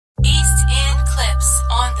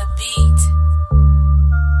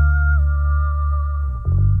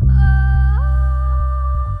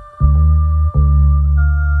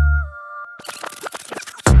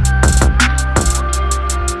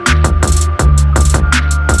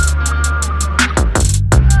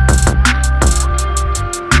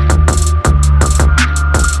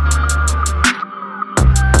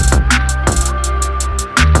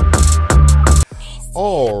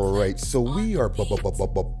are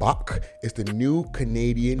back. It's the new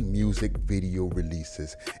Canadian music video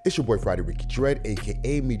releases. It's your boy Friday Ricky Dred,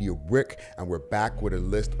 aka Media Rick, and we're back with a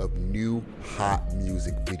list of new hot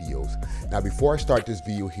music videos. Now, before I start this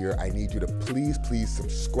video here, I need you to please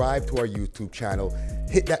subscribe to our YouTube channel.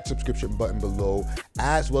 Hit that subscription button below,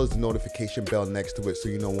 as well as the notification bell next to it, so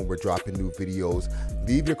you know when we're dropping new videos.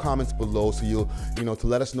 Leave your comments below so you'll, to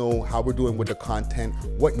let us know how we're doing with the content,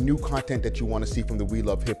 what new content that you want to see from the We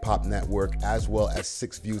Love Hip Hop Network, as well as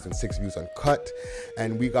 6 Views and 6 Views Uncut.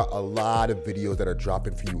 And we got a lot of videos that are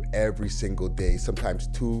dropping for you every single day, sometimes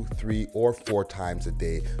 2, 3, or 4 times a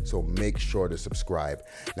day. So make sure to subscribe.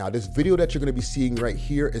 Now, this video that you're going to be seeing right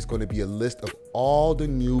here is going to be a list of all the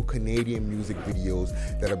new Canadian music videos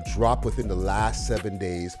that have dropped within the last 7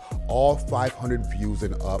 days, all 500 views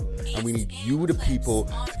and up. And we need you, the people,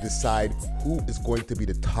 to decide who is going to be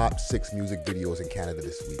the top 6 music videos in Canada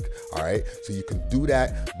this week. All right, so you can do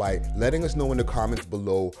that by letting us know in the comments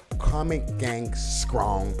below. Comment gang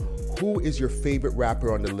strong. Who is your favorite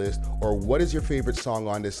rapper on the list, or what is your favorite song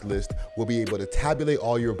on this list? We'll be able to tabulate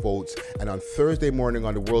all your votes, and on Thursday morning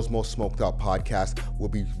on the World's Most Smoked Out podcast, we'll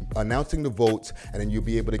be announcing the votes, and then you'll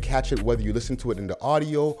be able to catch it whether you listen to it in the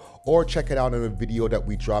audio or check it out in a video that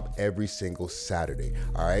we drop every single Saturday.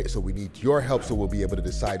 All right, so we need your help so we'll be able to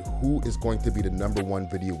decide who is going to be the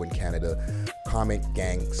 #1 video in Canada. Comment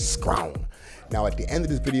gang strong. Now, at the end of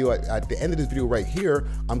this video, right here,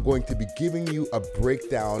 I'm going to be giving you a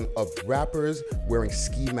breakdown of rappers wearing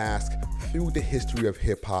ski masks through the history of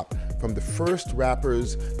hip hop, from the first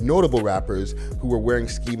rappers, notable rappers who were wearing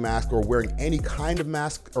ski masks or wearing any kind of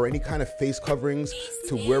mask or any kind of face coverings,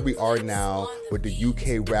 to where we are now with the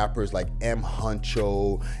UK rappers like M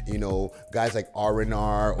Huncho, guys like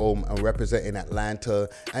R&R, representing Atlanta,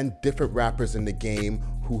 and different rappers in the game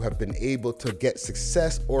who have been able to get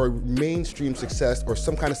success or mainstream success or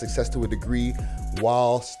some kind of success to a degree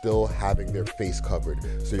while still having their face covered.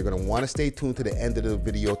 So you're gonna wanna stay tuned to the end of the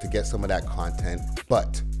video to get some of that content.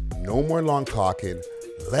 But no more long talking.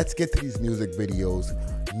 Let's get to these music videos.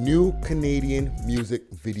 New Canadian music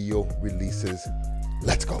video releases.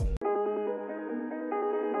 Let's go.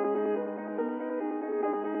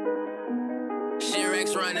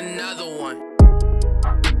 Hercs run another one.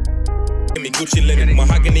 Give me Gucci linen,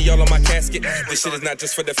 mahogany all on my casket. This shit is not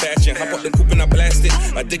just for the fashion. Hop up the coupe and I blast it.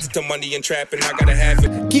 Addicted to money and trapping, I gotta have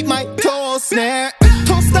it. Keep my toes snare,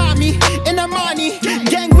 don't stop me. In the money,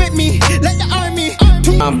 gang with me, let the army.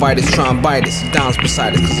 Try and bite us, downs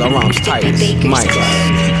beside us, cause our arms tight. My God.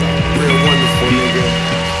 Real wonderful, nigga.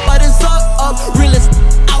 But it's up, realest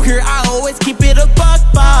out here, I always keep it a buck.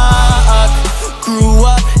 Grew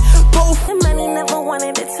up, both. The money never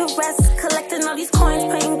wanted it to rest. Collecting all these coins,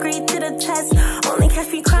 paying greed to the test. Only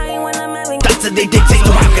catch me crying when I'm having. That's what they dictate,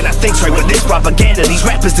 so how can I think straight with this propaganda? These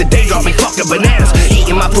rappers today dropping fucking bananas,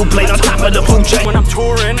 eating my food plate on top of the food chain. When I'm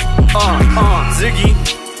touring, Ziggy,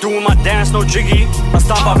 doing my dance, no jiggy. I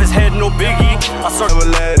stomp off his head, no biggie. I start never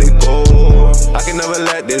let it go. I can never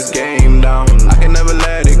let this game down. I can never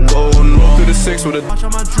let it go. No to the 6 with a watch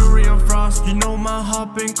on my jewelry and frost. You know my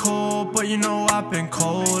heart been cold, but you know I've been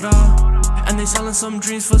colder. And they selling some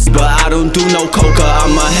dreams for. But I don't do no coca,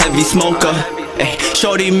 I'm a heavy smoker. Ay,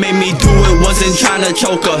 shorty made me do it, wasn't trying to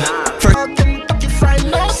choke her.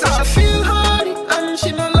 I feel honey, and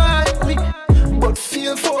she don't like me, but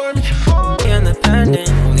feel for me. Independent,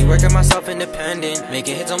 only working myself independent,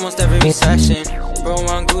 making hits almost every session. Bro,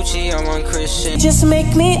 I'm Gucci, I'm on Christian. Just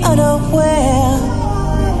make me unaware.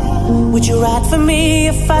 Would you ride for me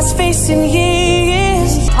if I was facing years?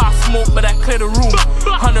 pop smoke, but I clear the room.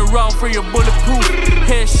 100 round for your bulletproof.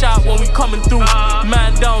 Headshot when we coming through.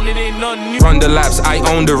 Man down, it ain't nothing new. Run the laps, I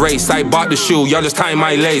own the race. I bought the shoe, y'all just tie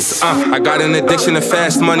my lace. I got an addiction to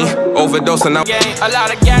fast money. Overdose and now. A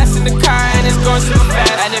lot of gas in the car and it's going super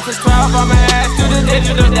fast. And if it's 12 on my ass, do the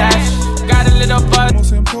digital dash. Got a little buzz.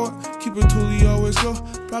 Most important, keep it totally always low.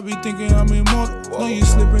 Probably thinking I'm immortal. Know you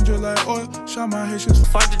slipping just like oil. Shot my head just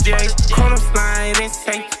fuck the J. Corner flying, it ain't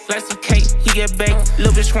safe. Like some cake, he get baked.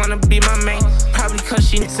 Little bitch wanna be my mate. Probably cause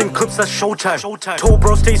she in clips, that's showtime. Told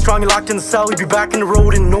bro, stay strong, you locked in the cell. We be back in the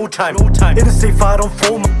road in no time. In the safe, I don't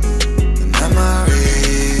fold my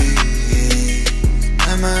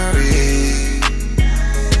memory.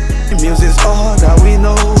 Music's all that we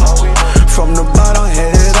know. From the bottom,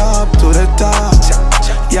 headed up to the top.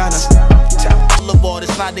 Yeah,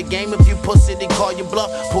 it's not the game. If you pussy, they call you bluff.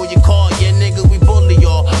 Pull your card, yeah, nigga, we bully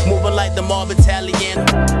y'all. Moving like the mob Italian.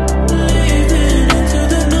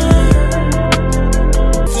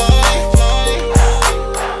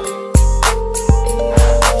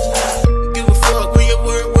 Give a fuck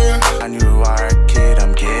where. And you are a kid,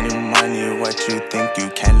 I'm getting money. What you think you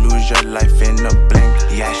can lose your life in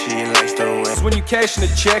Benz when you cashing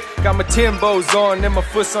the check. Got my Timbos on and my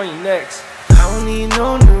foot's on your necks. I don't need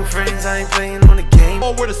no new friends, I ain't playing on the game.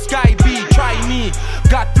 Oh, where the sky be, try me.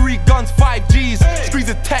 Got 3 guns, 5 G's. Screens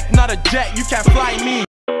a tech, not a jet, you can't fly me.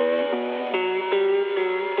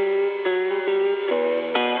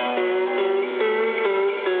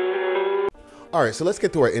 All right, so let's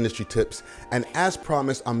get to our industry tips. And as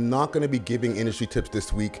promised, I'm not going to be giving industry tips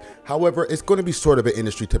this week. However, it's going to be sort of an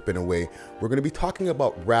industry tip in a way. We're going to be talking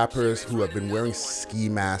about rappers who have been wearing ski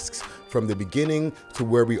masks from the beginning to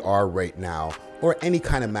where we are right now, or any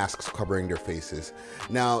kind of masks covering their faces.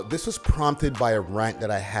 Now, this was prompted by a rant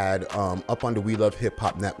that I had up on the We Love Hip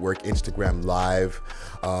Hop Network Instagram Live.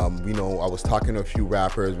 You know, I was talking to a few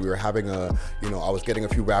rappers. We were having I was getting a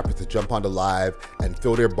few rappers to jump on the live and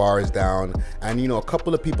throw their bars down. And, you know, a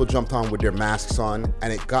couple of people jumped on with their masks on,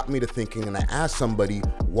 and it got me to thinking, and I asked somebody,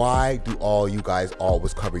 why do all you guys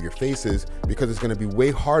always cover your faces? Because it's gonna be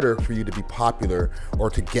way harder for you to be popular or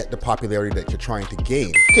to get the popularity that you're trying to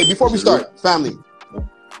gain. Okay, before we start, family.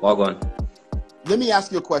 Wagwan. Let me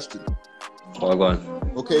ask you a question.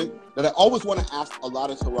 Wagwan. Okay, that I always want to ask a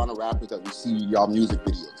lot of Toronto rappers that we see y'all music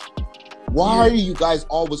videos. Why do you guys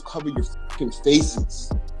always cover your fucking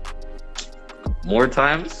faces? More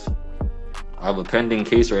times? I have a pending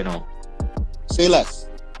case right now. Say less.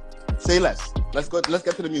 Say less. Let's go. Let's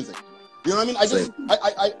get to the music. You know what I mean?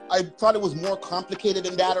 I thought it was more complicated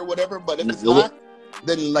than that or whatever. But if it's not,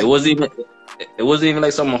 then like it wasn't even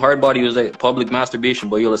like something hard body. It was like public masturbation.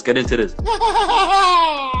 But yo, let's get into this.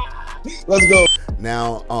 Let's go.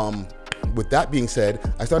 Now, with that being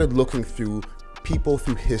said, I started looking through people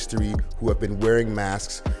through history who have been wearing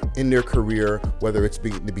masks in their career, whether it's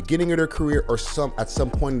been the beginning of their career or at some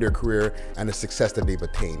point in their career, and the success that they've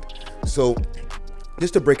attained. So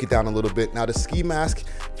just to break it down a little bit, now the ski mask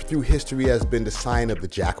through history has been the sign of the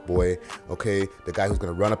jack boy, okay? The guy who's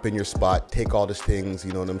gonna run up in your spot, take all these things,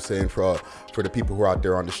 you know what I'm saying, for the people who are out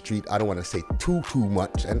there on the street. I don't wanna say too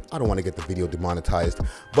much, and I don't wanna get the video demonetized,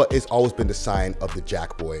 but it's always been the sign of the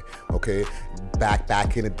jack boy, okay?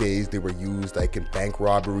 Back in the days, they were used like in bank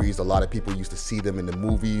robberies. A lot of people used to see them in the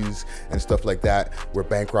movies and stuff like that, where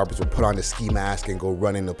bank robbers would put on the ski mask and go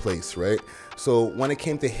run in the place, right? So when it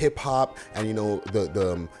came to hip hop and, you know,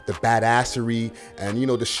 the badassery and, you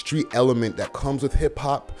know, the street element that comes with hip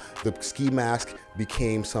hop, the ski mask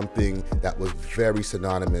became something that was very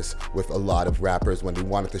synonymous with a lot of rappers when they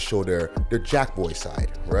wanted to show their jack boy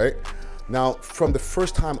side, right? Now, from the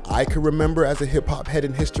first time I can remember as a hip hop head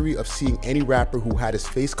in history of seeing any rapper who had his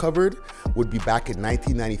face covered would be back in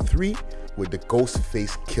 1993 with the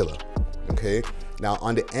Ghostface Killah. Okay, now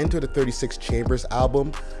on the Enter the 36 Chambers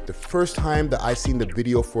album, the first time that I seen the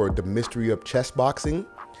video for The Mystery of Chess Boxing,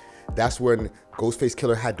 that's when Ghostface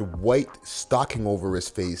Killah had the white stocking over his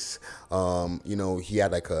face. You know, he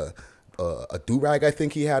had like a do-rag, I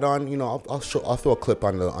think he had on. You know, I'll throw a clip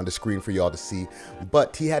on the screen for y'all to see.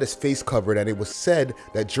 But he had his face covered, and it was said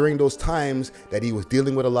that during those times that he was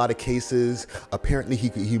dealing with a lot of cases. Apparently,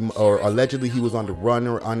 or allegedly he was on the run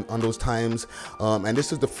on those times. And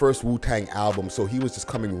this is the first Wu-Tang album, so he was just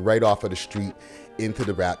coming right off of the street into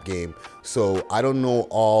the rap game. So I don't know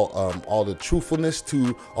all the truthfulness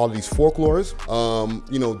to all these folklores.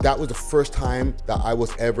 You know, that was the first time that I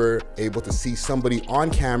was ever able to see somebody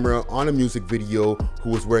on camera on a music video who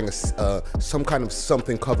was wearing some kind of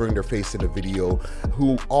something covering their face in the video,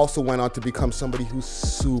 who also went on to become somebody who's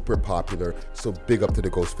super popular. So big up to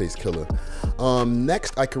the Ghostface Killah.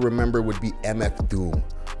 Next I can remember would be MF Doom.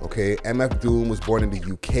 Okay, MF Doom was born in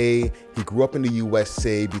the UK. He grew up in the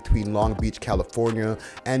USA between Long Beach, California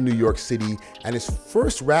and New York City, and his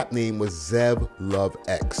first rap name was Zev Love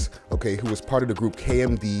X, okay, who was part of the group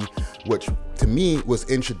KMD, which to me was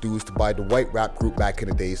introduced by the white rap group back in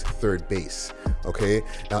the days, Third Base. Okay,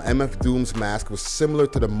 now MF Doom's mask was similar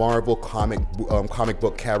to the Marvel comic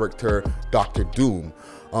book character Dr. Doom,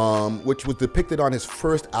 which was depicted on his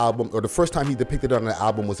first album, or the first time he depicted on an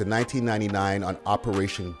album was in 1999 on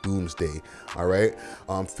Operation Doomsday. All right,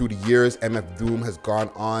 through the years, MF Doom has gone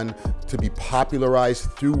on to be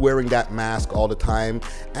popularized through wearing that mask all the time,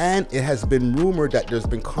 and it has been rumored that there's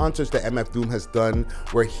been concerts that MF Doom has done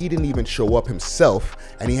where he didn't even show up himself,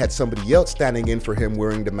 and he had somebody else standing in for him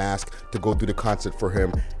wearing the mask to go through the concert for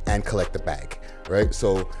him and collect the bag, right?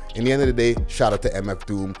 So in the end of the day, shout out to MF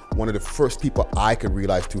Doom, one of the first people I could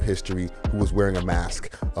realize through history who was wearing a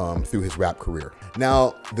mask through his rap career.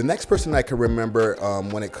 Now, the next person I can remember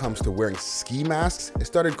when it comes to wearing ski masks, it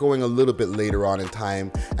started going a little bit later on in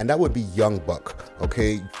time, and that would be Young Buck,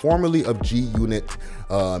 okay? Formerly of G Unit,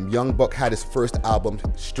 Young Buck had his first album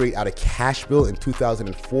straight out of Cashville in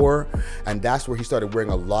 2004, and that's where he started wearing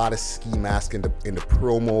a lot of ski masks in the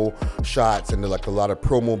promo shots and like a lot of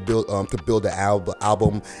promo build to build the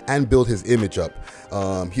album and build his image up.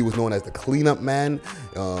 He was known as the Cleanup Man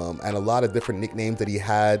and a lot of different nicknames that he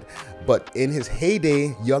had. But in his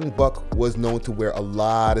heyday, Young Buck was known to wear a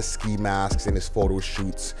lot of ski masks in his photo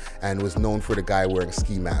shoots and was known for the guy wearing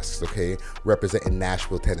ski masks, okay, representing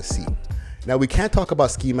Nashville, Tennessee. Now, we can't talk about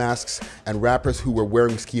ski masks and rappers who were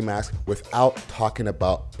wearing ski masks without talking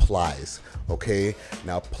about Plies, okay?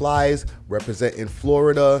 Now, Plies, representing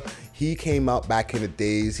Florida, he came out back in the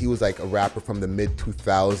days. He was like a rapper from the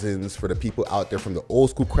mid-2000s. For the people out there from the old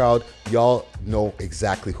school crowd, y'all know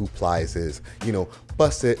exactly who Plies is. You know,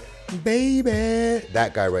 Bust It, Baby,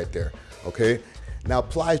 that guy right there, okay? Now,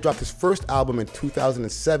 Plies dropped his first album in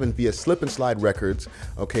 2007 via Slip and Slide Records,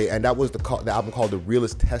 okay, and that was the album called The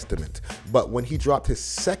Realest Testament. But when he dropped his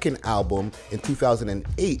second album in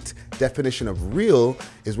 2008, Definition of Real,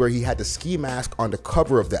 is where he had the ski mask on the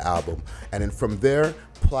cover of the album. And then from there,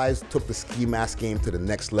 Plies took the ski mask game to the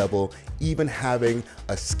next level, even having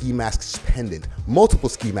a ski mask pendant, multiple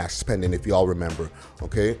ski masks pendant, if y'all remember,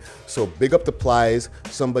 okay? So big up to Plies,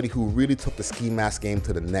 somebody who really took the ski mask game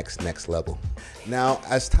to the next level. Now,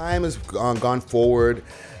 as time has gone forward,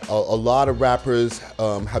 a lot of rappers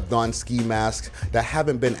have donned ski masks that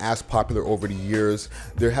haven't been as popular over the years.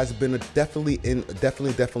 There has been definitely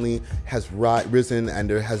has risen, and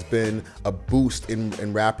there has been a boost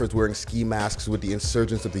in rappers wearing ski masks with the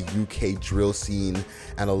insurgence of the UK drill scene,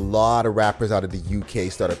 and a lot of rappers out of the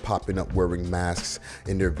UK started popping up wearing masks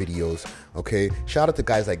in their videos, okay? Shout out to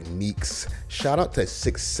guys like Meeks, shout out to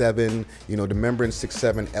 6'7", you know, the member in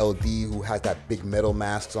 6'7", LD, who has that big metal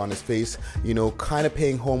masks on his face, you know, kind of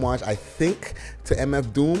paying homage, I think, to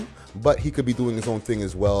MF Doom, but he could be doing his own thing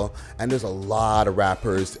as well. And there's a lot of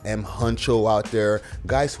rappers, M Huncho out there,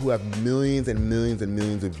 guys who have millions and millions and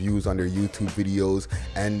millions of views on their YouTube videos,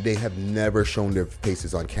 and they have never shown their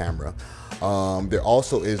faces on camera. There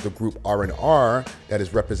also is the group R&R that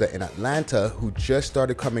is representing Atlanta, who just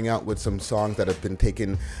started coming out with some songs that have been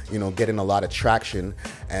taking, you know, getting a lot of traction.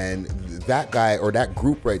 And that guy, or that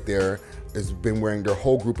group right there, has been wearing, their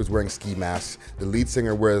whole group is wearing ski masks. The lead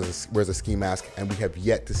singer wears a ski mask, and we have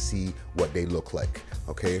yet to see what they look like,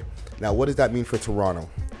 okay? Now, what does that mean for Toronto?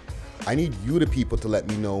 I need you, the people, to let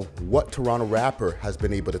me know what Toronto rapper has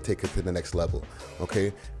been able to take it to the next level,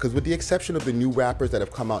 okay? Because with the exception of the new rappers that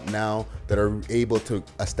have come out now that are able to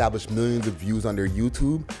establish millions of views on their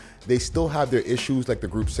YouTube, they still have their issues, like the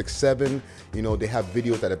group 6'7", you know, they have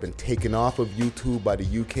videos that have been taken off of YouTube by the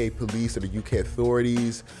UK police or the UK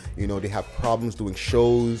authorities. You know, they have problems doing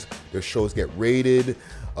shows, their shows get raided.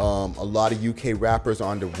 A lot of UK rappers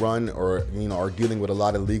are on the run, or, you know, are dealing with a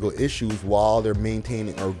lot of legal issues while they're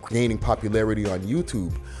maintaining or gaining popularity on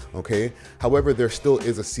YouTube, okay? However, there still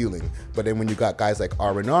is a ceiling. But then when you got guys like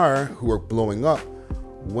R&R who are blowing up,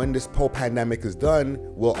 when this whole pandemic is done,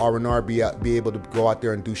 will R&R be able to go out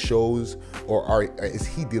there and do shows, or is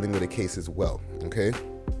he dealing with a case as well, okay?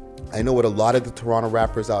 I know with a lot of the Toronto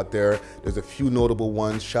rappers out there, there's a few notable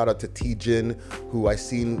ones. Shout out to T-Jin, who I've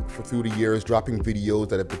seen through the years dropping videos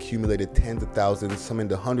that have accumulated tens of thousands, some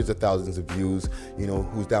into hundreds of thousands of views, you know,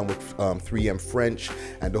 who's down with 3M French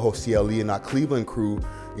and the whole CLE and Not Cleveland crew.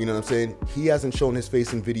 You know what I'm saying? He hasn't shown his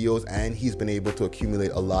face in videos, and he's been able to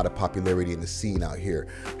accumulate a lot of popularity in the scene out here.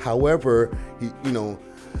 However, he, you know,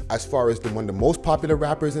 as far as one of the most popular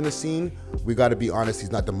rappers in the scene, we got to be honest,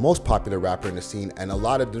 he's not the most popular rapper in the scene, and a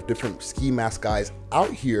lot of the different ski mask guys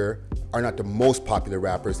out here are not the most popular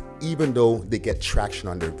rappers, even though they get traction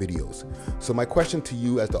on their videos. So my question to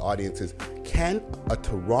you as the audience is, can a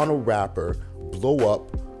Toronto rapper blow up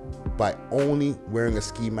by only wearing a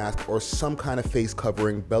ski mask or some kind of face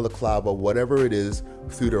covering, balaclava, whatever it is,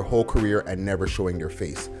 through their whole career and never showing their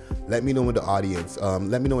face? Let me know in the audience,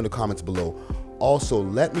 let me know in the comments below. Also,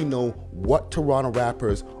 let me know what Toronto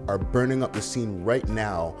rappers are burning up the scene right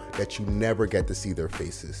now that you never get to see their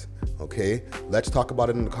faces, okay? Let's talk about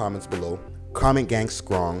it in the comments below. Comment gang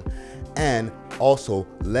strong. And also,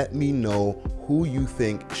 let me know who you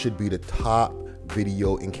think should be the top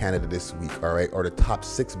video in Canada this week, all right? Or the top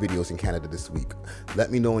 6 videos in Canada this week.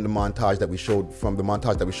 Let me know in the montage that we showed, from the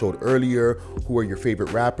montage that we showed earlier, who are your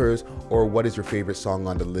favorite rappers or what is your favorite song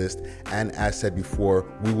on the list. And as said before,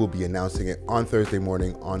 we will be announcing it on Thursday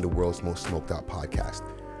morning on the World's Most Smoked Out podcast.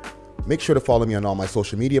 Make sure to follow me on all my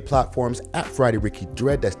social media platforms at Friday Ricky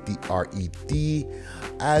Dred, that's D-R-E-D,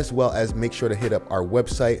 as well as make sure to hit up our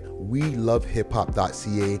website,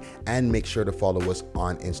 welovehiphop.ca, and make sure to follow us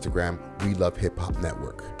on Instagram, We Love Hip Hop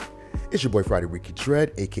Network. It's your boy Friday Ricky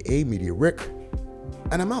Dred, aka Media Rick,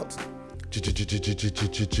 and I'm out.